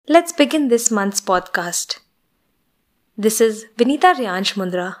Let's begin this month's podcast. This is Vinita Ryansh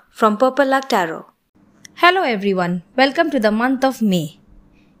Mundra from Purple Luck Tarot. Hello everyone, welcome to the month of May.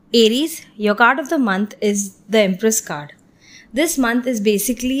 Aries, your card of the month is the Empress card. This month is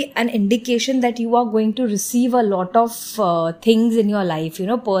basically an indication that you are going to receive a lot of things in your life,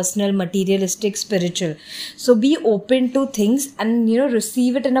 personal, materialistic, spiritual. So be open to things and,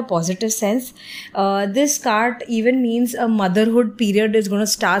 receive it in a positive sense. This card even means a motherhood period is going to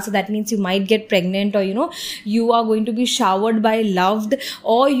start. So that means you might get pregnant or, you are going to be showered by loved,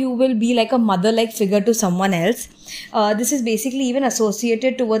 or you will be like a mother-like figure to someone else. This is basically even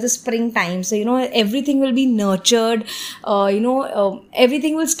associated towards the springtime. So, everything will be nurtured,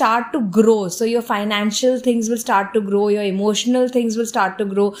 everything will start to grow. So your financial things will start to grow, your emotional things will start to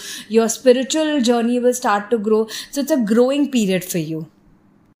grow, your spiritual journey will start to grow. So it's a growing period for you.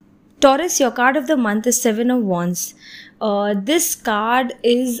 Taurus, your card of the month is Seven of Wands. This card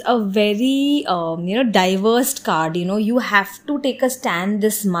is a very, diverse card. You have to take a stand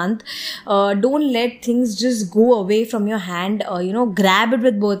this month. Don't let things just go away from your hand. Grab it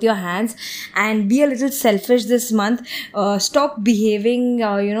with both your hands and be a little selfish this month. Stop behaving,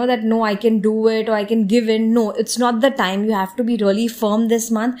 that no, I can do it or I can give in. No, it's not the time. You have to be really firm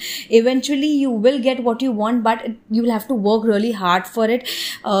this month. Eventually, you will get what you want, but you will have to work really hard for it.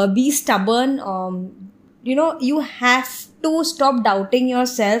 Be stubborn. You have to stop doubting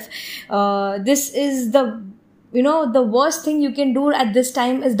yourself. This is the worst thing you can do at this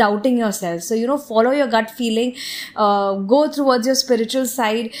time is doubting yourself. So, follow your gut feeling, go towards your spiritual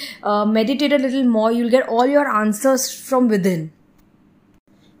side, meditate a little more. You'll get all your answers from within.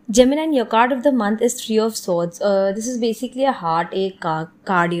 Gemini, your card of the month is Three of Swords. This is basically a heartache card,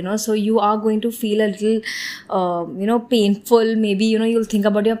 so you are going to feel a little, painful. Maybe, you'll think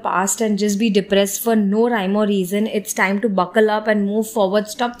about your past and just be depressed for no rhyme or reason. It's time to buckle up and move forward.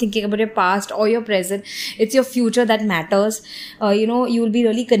 Stop thinking about your past or your present. It's your future that matters. You will be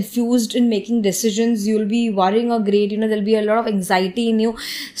really confused in making decisions. You'll be worrying a great, there'll be a lot of anxiety in you.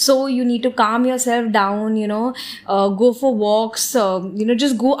 So you need to calm yourself down, go for walks,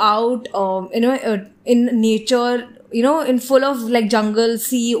 just go out, in nature, in full of like jungle,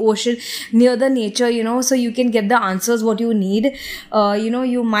 sea, ocean, near the nature, so you can get the answers what you need.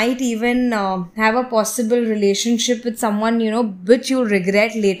 You might even have a possible relationship with someone, which you'll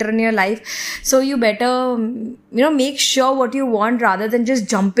regret later in your life. So you better, make sure what you want rather than just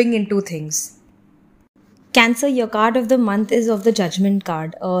jumping into things. Cancer, your card of the month is of the Judgment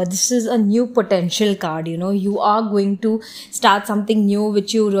card. This is a new potential card. You are going to start something new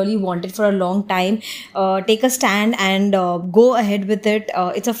which you really wanted for a long time. Take a stand and go ahead with it.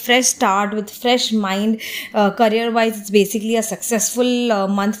 It's a fresh start with fresh mind. Career-wise, it's basically a successful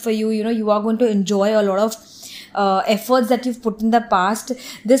month for you. You are going to enjoy a lot of efforts that you've put in the past.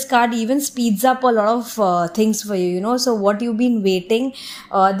 This card even speeds up a lot of things for you, so what you've been waiting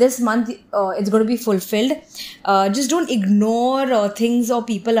this month, it's going to be fulfilled. Just don't ignore things or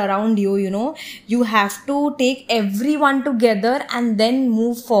people around you. You have to take everyone together and then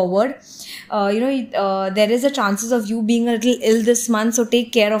move forward. There is a chances of you being a little ill this month, so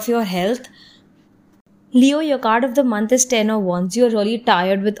take care of your health. Leo, your card of the month is Ten of Wands. You're really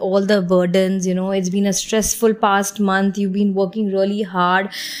tired with all the burdens, it's been a stressful past month. You've been working really hard.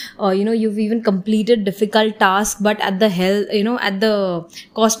 You've even completed difficult tasks, but at the health, at the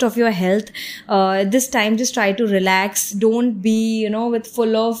cost of your health. This time, just try to relax. Don't be, with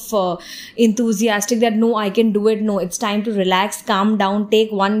full of enthusiastic that no, I can do it. No, it's time to relax, calm down,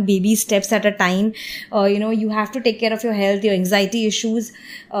 take one baby steps at a time. You have to take care of your health, your anxiety issues.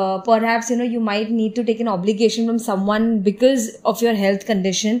 Perhaps, you might need to take an obligation from someone because of your health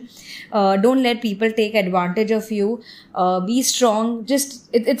condition. Don't let people take advantage of you. Be strong.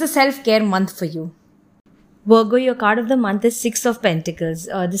 It's a self-care month for you. Virgo, your card of the month is Six of Pentacles.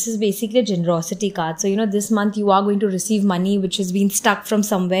 This is basically a generosity card. So, this month you are going to receive money which has been stuck from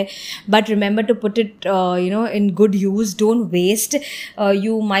somewhere. But remember to put it, in good use. Don't waste.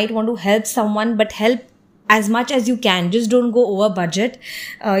 You might want to help someone, but help as much as you can. Just don't go over budget.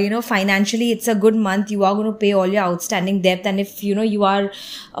 Financially, it's a good month. You are going to pay all your outstanding debt. And if, you are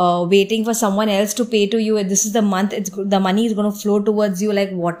waiting for someone else to pay to you, this is the month. The money is going to flow towards you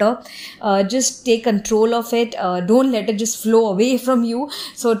like water. Just take control of it. Don't let it just flow away from you.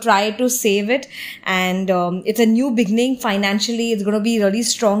 So try to save it. And it's a new beginning. Financially, it's going to be really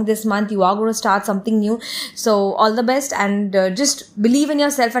strong this month. You are going to start something new. So all the best, and just believe in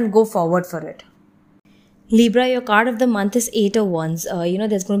yourself and go forward for it. Libra, your card of the month is Eight of Wands.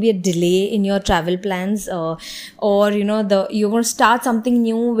 There's going to be a delay in your travel plans, or you're going to start something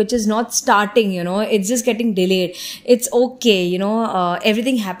new which is not starting. It's just getting delayed. It's okay.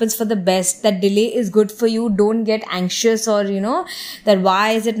 Everything happens for the best. That delay is good for you. Don't get anxious or that why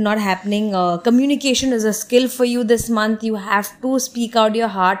is it not happening. Communication is a skill for you this month. You have to speak out your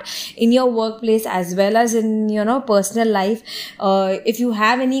heart in your workplace as well as in personal life. If you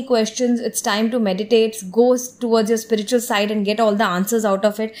have any questions, it's time to meditate. Go towards your spiritual side and get all the answers out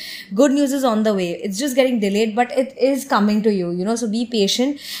of it. Good news is on the way. It's just getting delayed, but it is coming to you. So be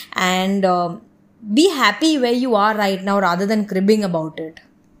patient and be happy where you are right now rather than cribbing about it.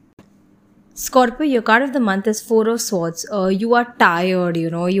 Scorpio, your card of the month is Four of Swords. You are tired,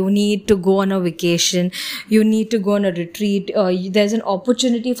 you need to go on a vacation, you need to go on a retreat. There's an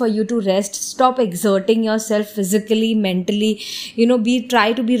opportunity for you to rest. Stop exerting yourself physically, mentally,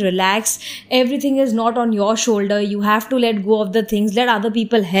 try to be relaxed. Everything is not on your shoulder. You have to let go of the things, let other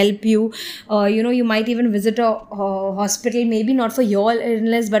people help you. You might even visit a hospital, maybe not for your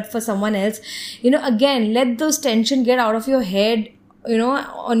illness, but for someone else. Again, let those tension get out of your head,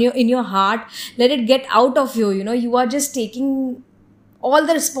 in your heart. Let it get out of you. You are just taking all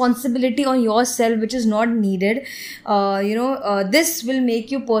the responsibility on yourself, which is not needed. This will make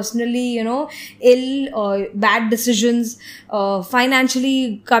you personally, ill, bad decisions,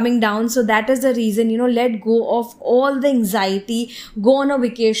 financially coming down. So that is the reason, let go of all the anxiety. Go on a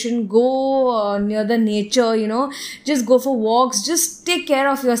vacation, go near the nature, just go for walks. Just take care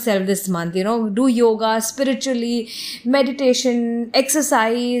of yourself this month. Do yoga, spiritually, meditation,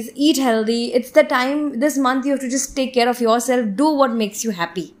 exercise, eat healthy. It's the time this month you have to just take care of yourself. Do what makes you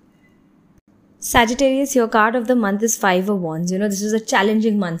happy. Sagittarius, your card of the month is Five of Wands. This is a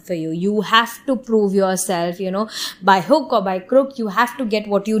challenging month for you. You have to prove yourself, by hook or by crook. You have to get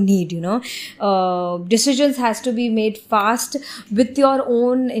what you need, Decisions has to be made fast with your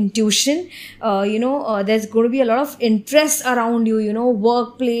own intuition. There's going to be a lot of interest around you,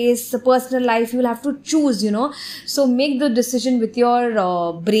 workplace, personal life. You'll have to choose, So make the decision with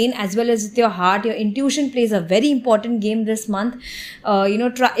your brain as well as with your heart. Your intuition plays a very important game this month.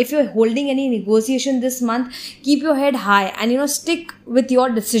 If you're holding any negotiation this month, keep your head high and stick with your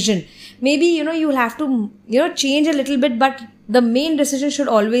decision. Maybe you'll have to change a little bit, but the main decision should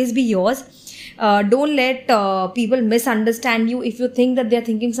always be yours. Don't let people misunderstand you. If you think that they're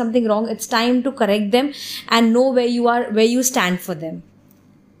thinking something wrong, it's time to correct them and know where you stand for them.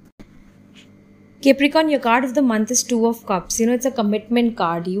 Capricorn, your card of the month is Two of Cups. It's a commitment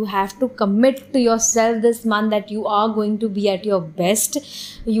card. You have to commit to yourself this month that you are going to be at your best.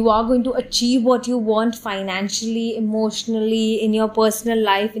 You are going to achieve what you want financially, emotionally, in your personal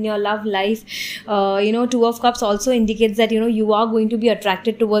life, in your love life. Two of Cups also indicates that, you are going to be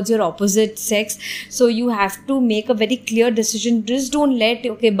attracted towards your opposite sex. So you have to make a very clear decision. Just don't let,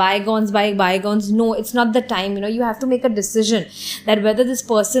 bygones by bygones. No, it's not the time. You have to make a decision that whether this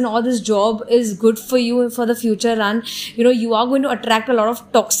person or this job is good for you for the future run. You are going to attract a lot of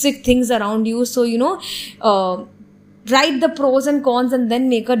toxic things around you. So, write the pros and cons and then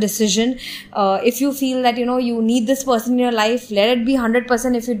make a decision. If you feel that, you need this person in your life, let it be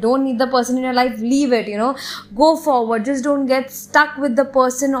 100%. If you don't need the person in your life, leave it, Go forward. Just don't get stuck with the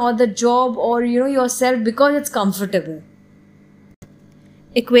person or the job or, yourself because it's comfortable.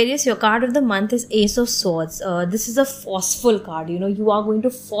 Aquarius, your card of the month is Ace of Swords. This is a forceful card. You are going to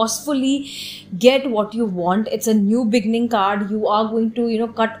forcefully get what you want. It's a new beginning card. You are going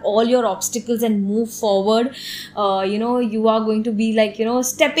to, cut all your obstacles and move forward. You are going to be like,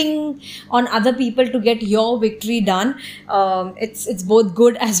 stepping on other people to get your victory done. It's both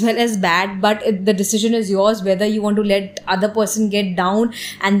good as well as bad, but the decision is yours whether you want to let other person get down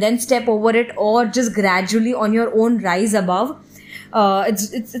and then step over it or just gradually on your own rise above.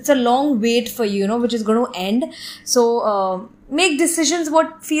 It's a long wait for you, which is going to end. So, make decisions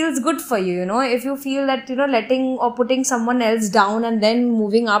what feels good for you, If you feel that, letting or putting someone else down and then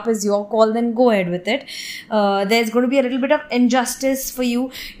moving up is your call, then go ahead with it. There's going to be a little bit of injustice for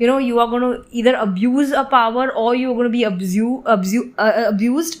you. You are going to either abuse a power or you're going to be abused.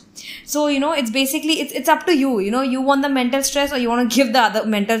 So, it's basically, it's up to you. You want the mental stress or you want to give the other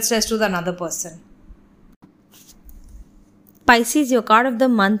mental stress to the another person. Pisces, your card of the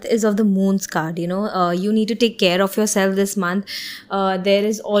month is of the Moon's card. You need to take care of yourself this month. There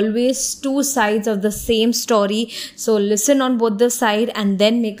is always two sides of the same story. So listen on both the side and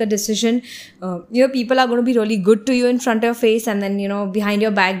then make a decision. People are going to be really good to you in front of your face and then, behind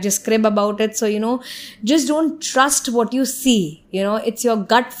your back, just crib about it. So, just don't trust what you see. It's your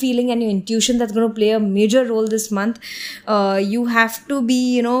gut feeling and your intuition that's going to play a major role this month. You have to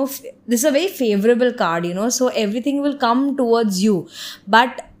be, this is a very favorable card, so everything will come towards you.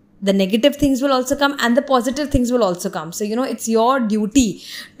 But the negative things will also come and the positive things will also come. So, it's your duty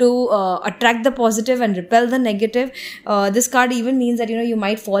to attract the positive and repel the negative. This card even means that, you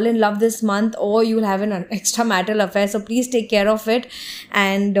might fall in love this month, or you will have an extramarital affair. So please take care of it.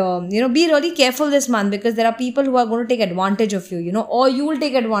 And, be really careful this month, because there are people who are going to take advantage of you, or you will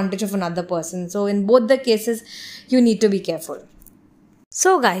take advantage of another person. So in both the cases, you need to be careful.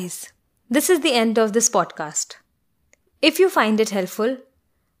 So guys, this is the end of this podcast. If you find it helpful,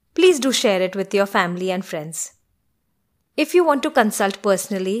 please do share it with your family and friends. If you want to consult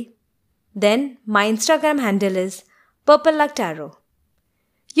personally, then my Instagram handle is Purple Luck Tarot.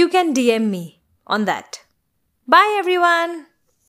 You can DM me on that. Bye everyone!